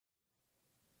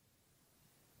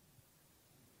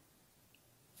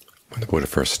When the Buddha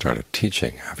first started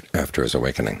teaching after his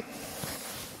awakening,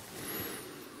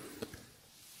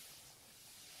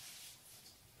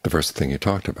 the first thing he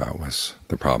talked about was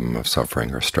the problem of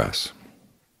suffering or stress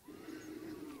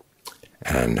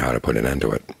and how to put an end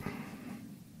to it.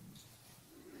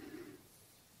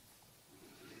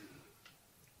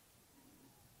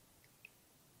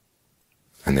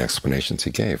 And the explanations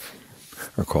he gave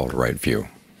are called right view.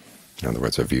 In other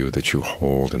words, a view that you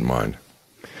hold in mind,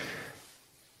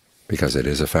 because it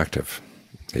is effective.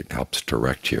 It helps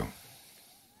direct you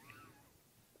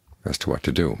as to what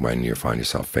to do when you find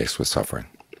yourself faced with suffering.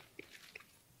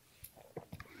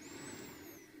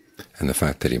 And the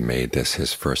fact that he made this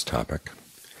his first topic,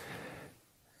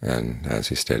 and as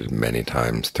he stated many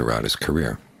times throughout his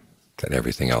career, that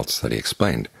everything else that he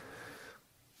explained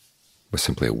was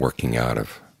simply a working out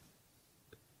of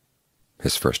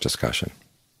his first discussion,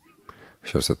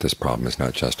 shows that this problem is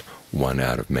not just one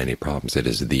out of many problems. It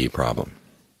is the problem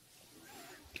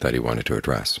that he wanted to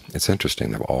address. It's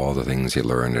interesting that all the things he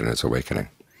learned in his awakening,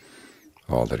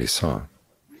 all that he saw,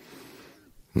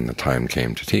 when the time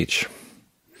came to teach,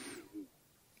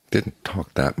 didn't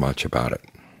talk that much about it.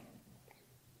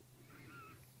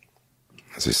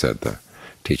 As he said, the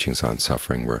teachings on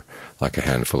suffering were like a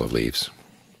handful of leaves,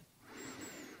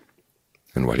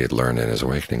 and what he had learned in his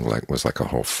awakening was like a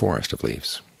whole forest of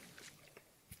leaves.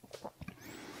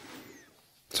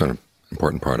 So an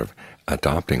important part of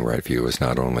adopting right view is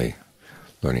not only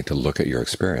learning to look at your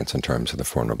experience in terms of the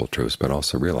Four Noble Truths, but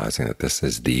also realizing that this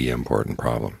is the important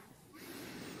problem.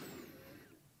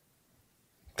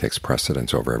 It takes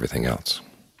precedence over everything else.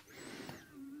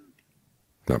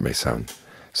 That may sound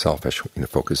selfish,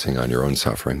 focusing on your own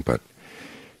suffering, but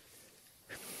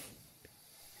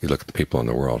you look at the people in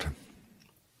the world,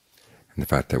 and the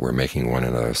fact that we're making one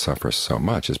another suffer so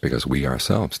much is because we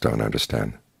ourselves don't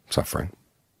understand suffering.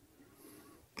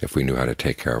 If we knew how to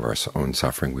take care of our own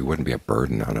suffering, we wouldn't be a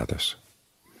burden on others.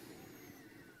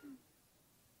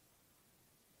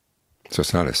 So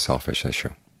it's not a selfish issue.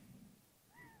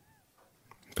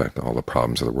 In fact, all the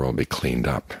problems of the world would be cleaned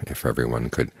up if everyone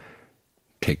could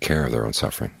take care of their own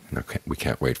suffering. We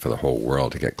can't wait for the whole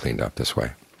world to get cleaned up this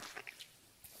way.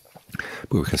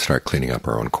 But we can start cleaning up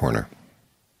our own corner,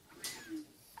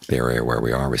 the area where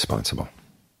we are responsible.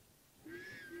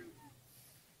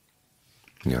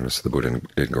 You notice the Buddha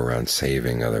didn't go around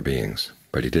saving other beings,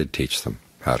 but he did teach them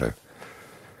how to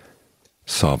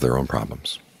solve their own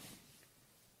problems.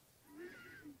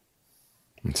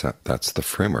 And so that's the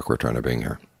framework we're trying to bring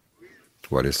here.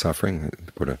 What is suffering?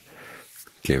 The Buddha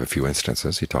gave a few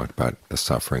instances. He talked about the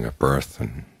suffering of birth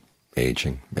and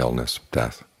aging, illness,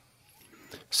 death,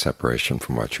 separation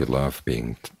from what you love,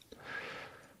 being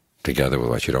together with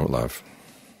what you don't love,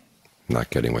 not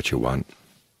getting what you want.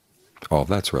 All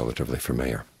that's relatively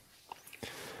familiar.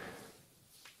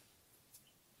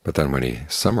 But then when he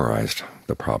summarized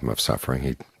the problem of suffering,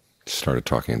 he started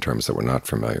talking in terms that were not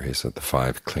familiar. He said the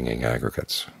 5 clinging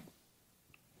aggregates.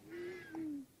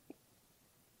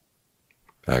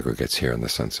 Aggregates here in the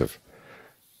sense of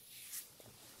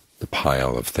the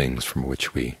pile of things from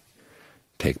which we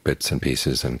take bits and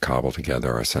pieces and cobble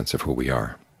together our sense of who we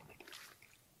are.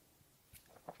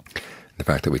 The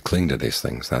fact that we cling to these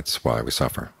things, that's why we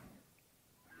suffer.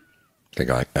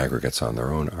 The aggregates on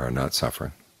their own are not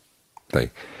suffering.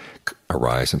 They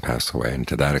arise and pass away, and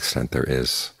to that extent there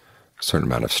is a certain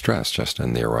amount of stress just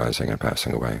in the arising and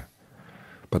passing away.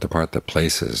 But the part that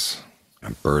places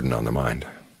a burden on the mind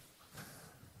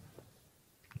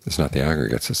is not the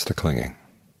aggregates, it's the clinging.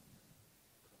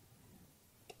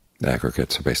 The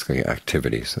aggregates are basically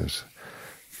activities. There's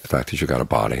the fact that you've got a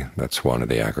body, that's one of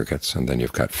the aggregates, and then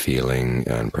you've got feeling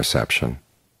and perception.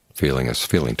 Feeling is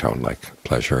feeling tone, like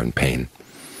pleasure and pain,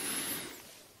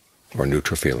 or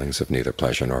neutral feelings of neither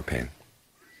pleasure nor pain.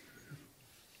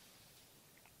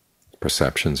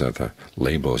 Perceptions are the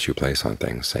labels you place on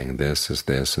things, saying this is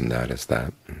this and that is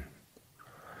that.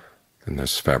 And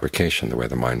there's fabrication, the way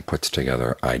the mind puts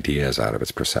together ideas out of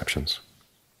its perceptions,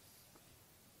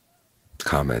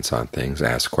 comments on things,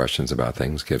 asks questions about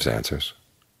things, gives answers.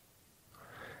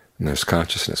 And there's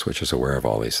consciousness, which is aware of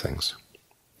all these things.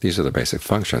 These are the basic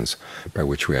functions by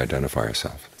which we identify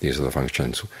ourselves. These are the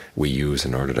functions we use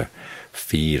in order to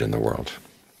feed in the world.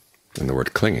 And the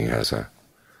word clinging has a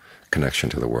connection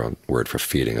to the word for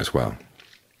feeding as well.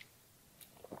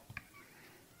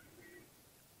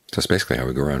 So it's basically how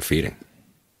we go around feeding.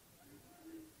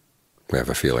 We have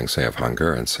a feeling, say, of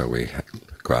hunger, and so we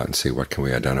go out and see what can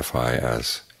we identify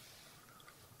as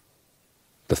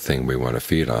the thing we want to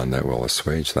feed on that will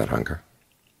assuage that hunger.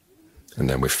 And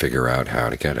then we figure out how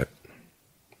to get it.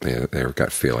 They've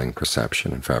got feeling,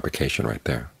 perception, and fabrication right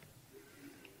there.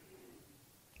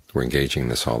 We're engaging in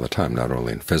this all the time, not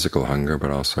only in physical hunger,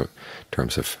 but also in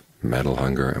terms of mental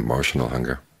hunger, emotional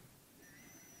hunger.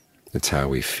 It's how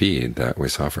we feed that we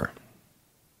suffer.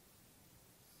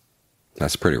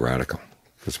 That's pretty radical,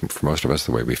 because for most of us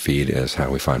the way we feed is how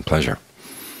we find pleasure.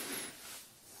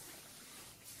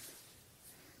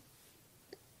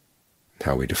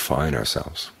 How we define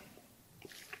ourselves.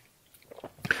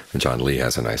 And John Lee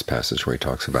has a nice passage where he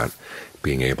talks about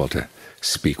being able to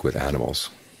speak with animals,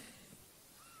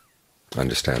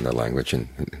 understand their language, and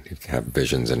have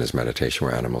visions in his meditation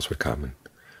where animals would come, and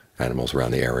animals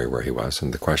around the area where he was.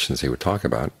 And the questions he would talk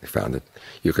about, he found that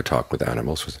you could talk with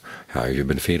animals, was how have you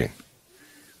been feeding?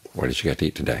 What did you get to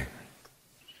eat today?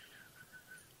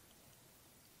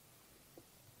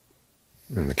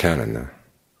 In the canon,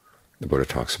 the Buddha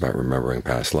talks about remembering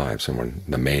past lives, and when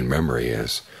the main memory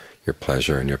is your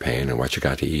pleasure and your pain and what you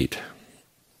got to eat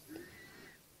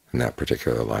in that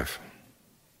particular life.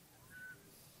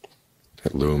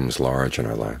 It looms large in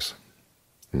our lives,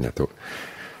 and yet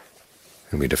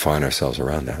we define ourselves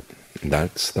around that. And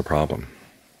that's the problem.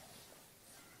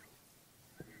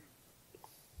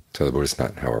 So the Buddha is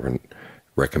not, however,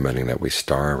 recommending that we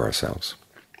starve ourselves.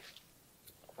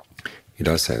 He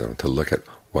does say, though, to look at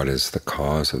what is the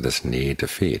cause of this need to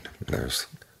feed. There's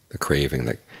the craving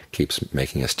that keeps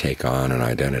making us take on an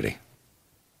identity.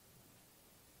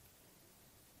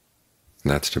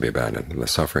 And that's to be abandoned. And the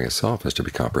suffering itself is to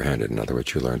be comprehended. In other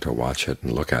words, you learn to watch it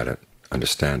and look at it,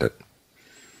 understand it.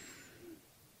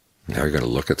 Now you're going to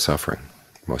look at suffering.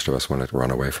 Most of us want to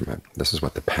run away from it. This is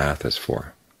what the path is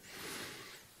for.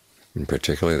 And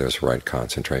particularly there's right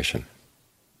concentration.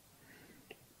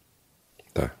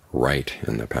 The right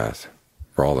in the path.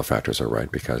 For all the factors are right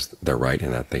because they're right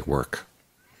in that they work.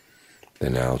 The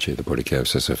analogy the Buddha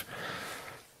gives is of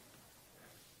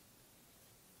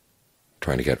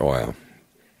trying to get oil.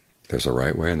 There's a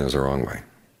right way and there's a wrong way.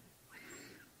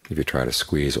 If you try to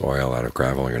squeeze oil out of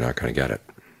gravel, you're not going to get it.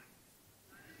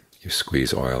 You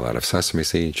squeeze oil out of sesame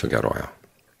seeds, you'll get oil.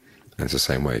 And it's the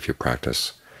same way if you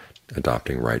practice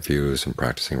adopting right views and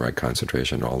practicing right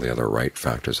concentration, all the other right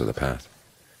factors of the path,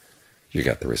 you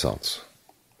get the results.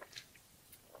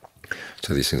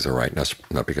 So these things are right,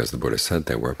 not because the Buddha said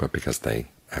they were, but because they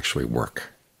actually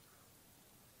work.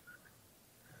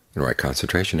 And right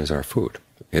concentration is our food.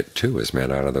 It, too, is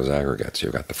made out of those aggregates.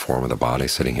 You've got the form of the body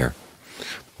sitting here.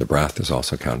 The breath is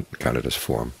also counted as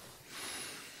form.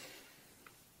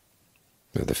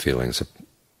 The feelings of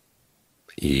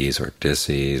ease or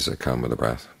dis-ease that come with the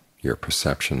breath. Your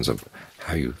perceptions of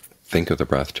how you think of the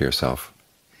breath to yourself.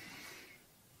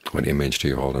 What image do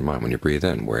you hold in mind? When you breathe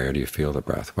in, where do you feel the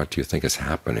breath? What do you think is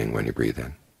happening when you breathe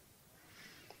in?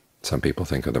 Some people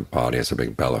think of the body as a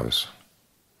big bellows.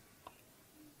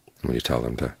 When you tell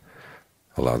them to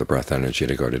allow the breath energy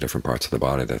to go to different parts of the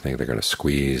body, they think they're going to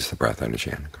squeeze the breath energy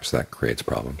in, because that creates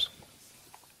problems.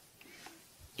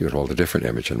 You would hold a different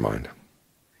image in mind.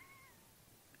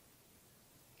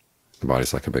 The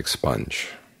body's like a big sponge.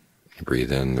 You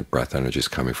breathe in, the breath energy is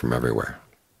coming from everywhere,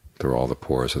 through all the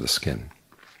pores of the skin.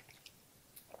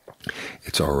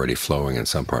 It's already flowing in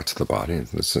some parts of the body.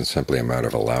 It's simply a matter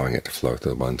of allowing it to flow to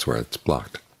the ones where it's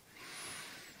blocked.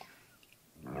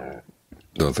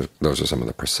 Those are some of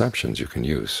the perceptions you can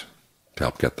use to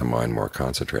help get the mind more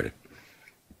concentrated.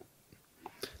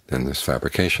 Then there's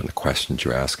fabrication, the questions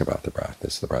you ask about the breath.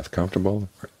 Is the breath comfortable?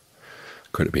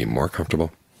 Could it be more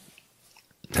comfortable?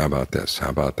 How about this? How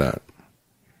about that?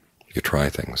 You try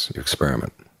things, you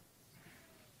experiment.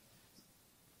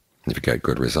 If you get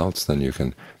good results, then you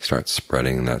can start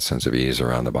spreading that sense of ease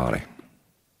around the body.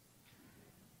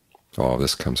 All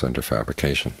this comes under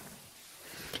fabrication.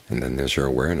 And then there's your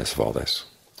awareness of all this,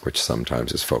 which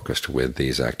sometimes is focused with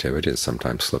these activities,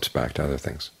 sometimes slips back to other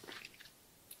things.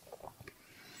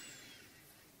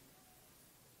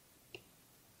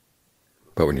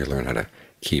 But when you learn how to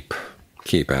keep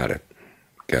at it,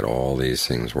 get all these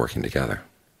things working together,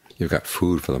 you've got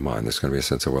food for the mind. There's going to be a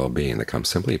sense of well-being that comes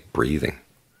simply breathing.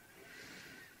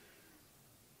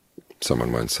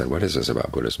 Someone once said, what is this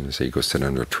about Buddhism? They say, you go sit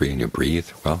under a tree and you breathe?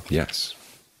 Well, yes.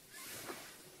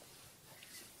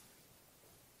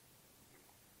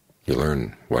 You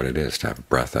learn what it is to have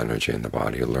breath energy in the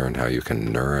body. You learn how you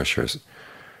can nourish your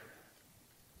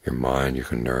mind, you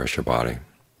can nourish your body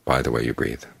by the way you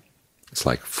breathe. It's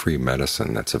like free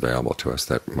medicine that's available to us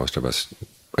that most of us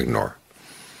ignore.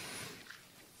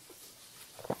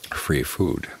 Free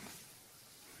food.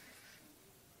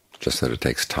 Just that it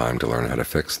takes time to learn how to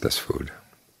fix this food.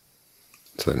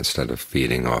 So that instead of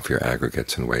feeding off your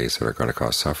aggregates in ways that are going to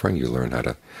cause suffering, you learn how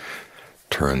to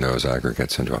turn those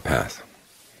aggregates into a path.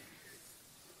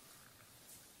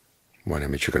 One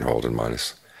image you can hold in mind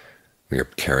is When you're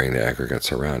carrying the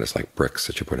aggregates around, it's like bricks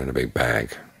that you put in a big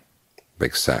bag,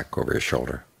 big sack over your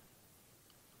shoulder.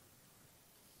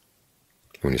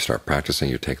 When you start practicing,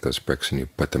 you take those bricks and you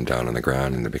put them down on the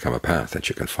ground, and they become a path that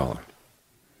you can follow.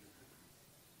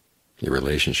 Your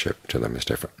relationship to them is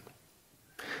different.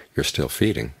 You're still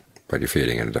feeding, but you're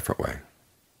feeding in a different way.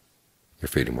 You're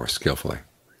feeding more skillfully.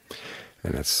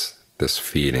 And it's this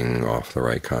feeding off the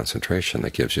right concentration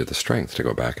that gives you the strength to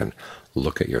go back and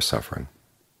look at your suffering,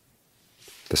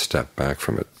 to step back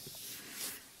from it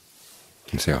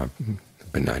and say, oh,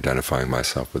 I've been identifying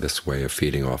myself with this way of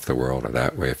feeding off the world or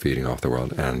that way of feeding off the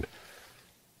world, and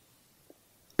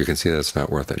you can see that it's not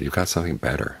worth it. You've got something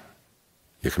better.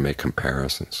 You can make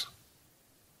comparisons.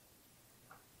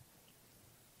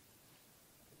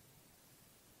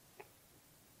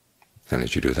 And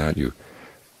as you do that, you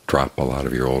drop a lot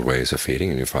of your old ways of feeding,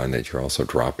 and you find that you're also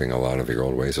dropping a lot of your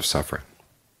old ways of suffering.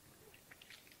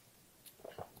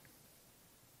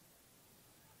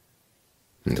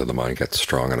 Until the mind gets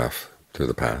strong enough through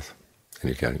the path, and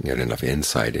you get enough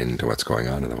insight into what's going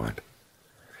on in the mind,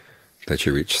 that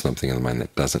you reach something in the mind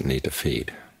that doesn't need to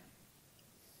feed.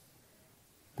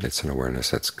 It's an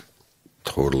awareness that's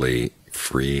totally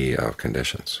free of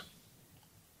conditions.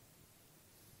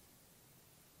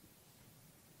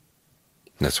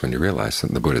 And that's when you realize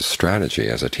that the Buddha's strategy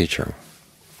as a teacher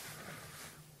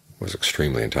was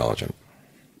extremely intelligent.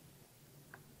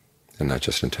 And not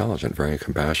just intelligent, very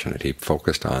compassionate. He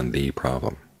focused on the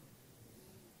problem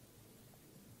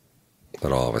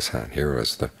that all of us had. Here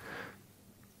was the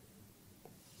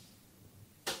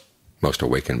most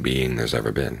awakened being there's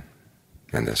ever been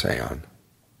in this aeon.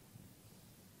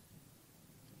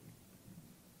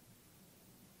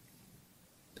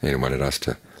 And he wanted us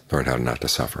to learn how not to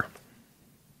suffer.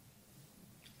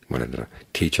 He wanted to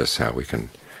teach us how we can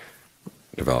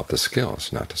develop the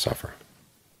skills not to suffer.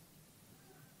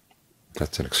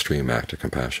 That's an extreme act of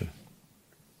compassion.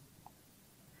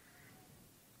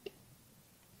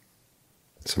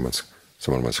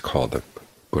 Someone once called the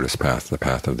Buddhist path the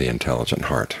path of the intelligent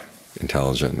heart.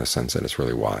 Intelligent in the sense that it's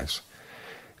really wise.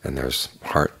 And there's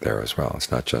heart there as well.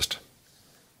 It's not just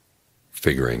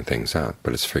figuring things out,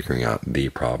 but it's figuring out the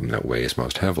problem that weighs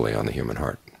most heavily on the human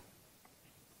heart.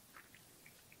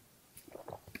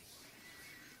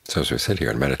 So as we sit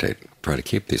here and meditate, try to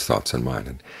keep these thoughts in mind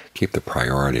and keep the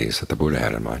priorities that the Buddha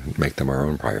had in mind and make them our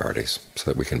own priorities so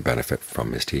that we can benefit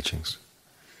from his teachings.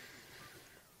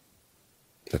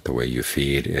 That the way you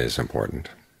feed is important,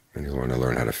 and you want to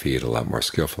learn how to feed a lot more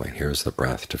skillfully. And here's the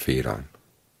breath to feed on.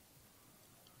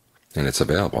 And it's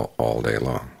available all day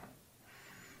long.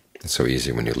 It's so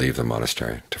easy when you leave the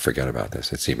monastery to forget about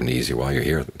this. It's even easy while you're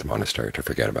here at the monastery to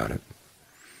forget about it.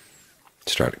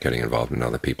 Start getting involved in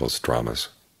other people's dramas.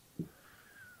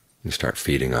 You start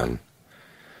feeding on,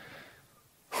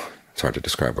 it's hard to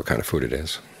describe what kind of food it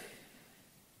is.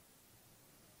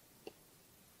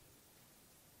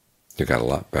 You've got a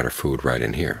lot better food right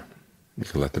in here. You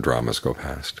can let the dramas go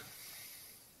past.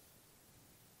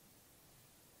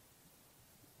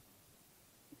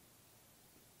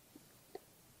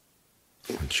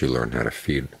 Once you learn how to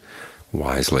feed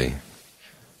wisely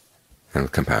and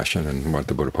with compassion, and what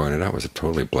the Buddha pointed out was a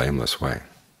totally blameless way.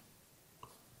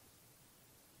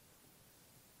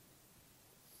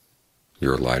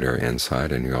 You're lighter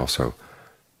inside, and you also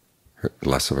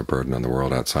less of a burden on the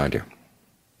world outside you.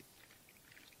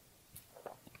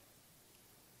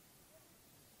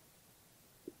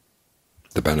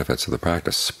 The benefits of the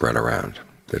practice spread around.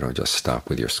 They don't just stop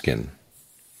with your skin.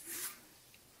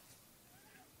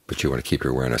 But you want to keep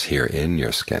your awareness here in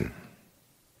your skin,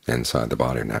 inside the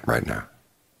body right now.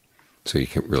 So you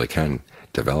really can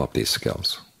develop these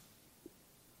skills.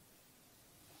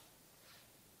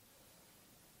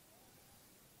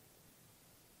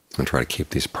 And try to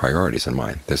keep these priorities in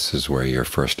mind. This is where your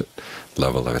first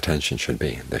level of attention should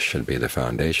be. This should be the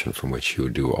foundation from which you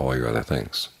do all your other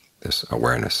things. This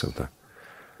awareness of the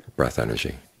breath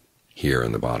energy here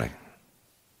in the body.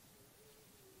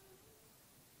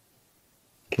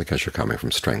 Because you're coming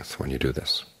from strength when you do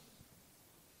this.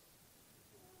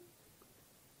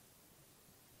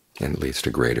 And it leads to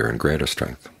greater and greater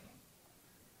strength.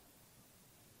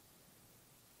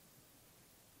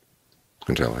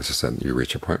 Until, as I said, you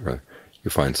reach a point where you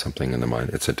find something in the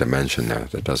mind. It's a dimension there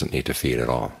that doesn't need to feed at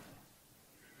all.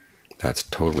 That's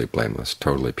totally blameless,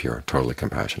 totally pure, totally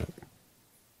compassionate,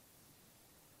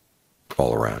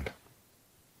 all around.